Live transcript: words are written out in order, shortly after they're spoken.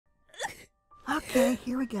Okay,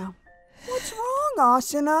 here we go. What's wrong,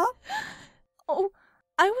 Asuna? Oh,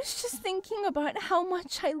 I was just thinking about how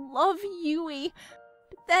much I love Yui.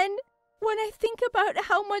 But then, when I think about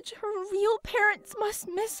how much her real parents must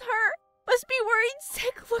miss her, must be worried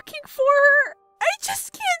sick looking for her, I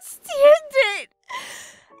just can't stand it.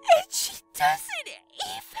 And she doesn't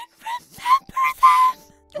even remember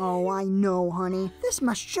them. Oh, I know, honey. This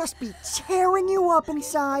must just be tearing you up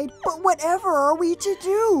inside. But whatever are we to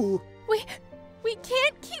do? We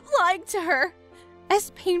can't keep lying to her. As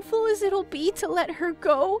painful as it'll be to let her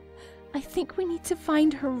go, I think we need to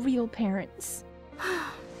find her real parents.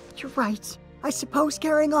 You're right. I suppose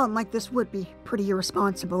carrying on like this would be pretty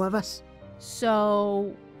irresponsible of us.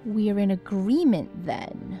 So, we're in agreement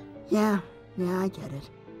then. Yeah, I get it.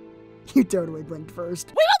 You totally blinked first.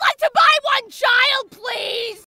 We would like to buy one, child,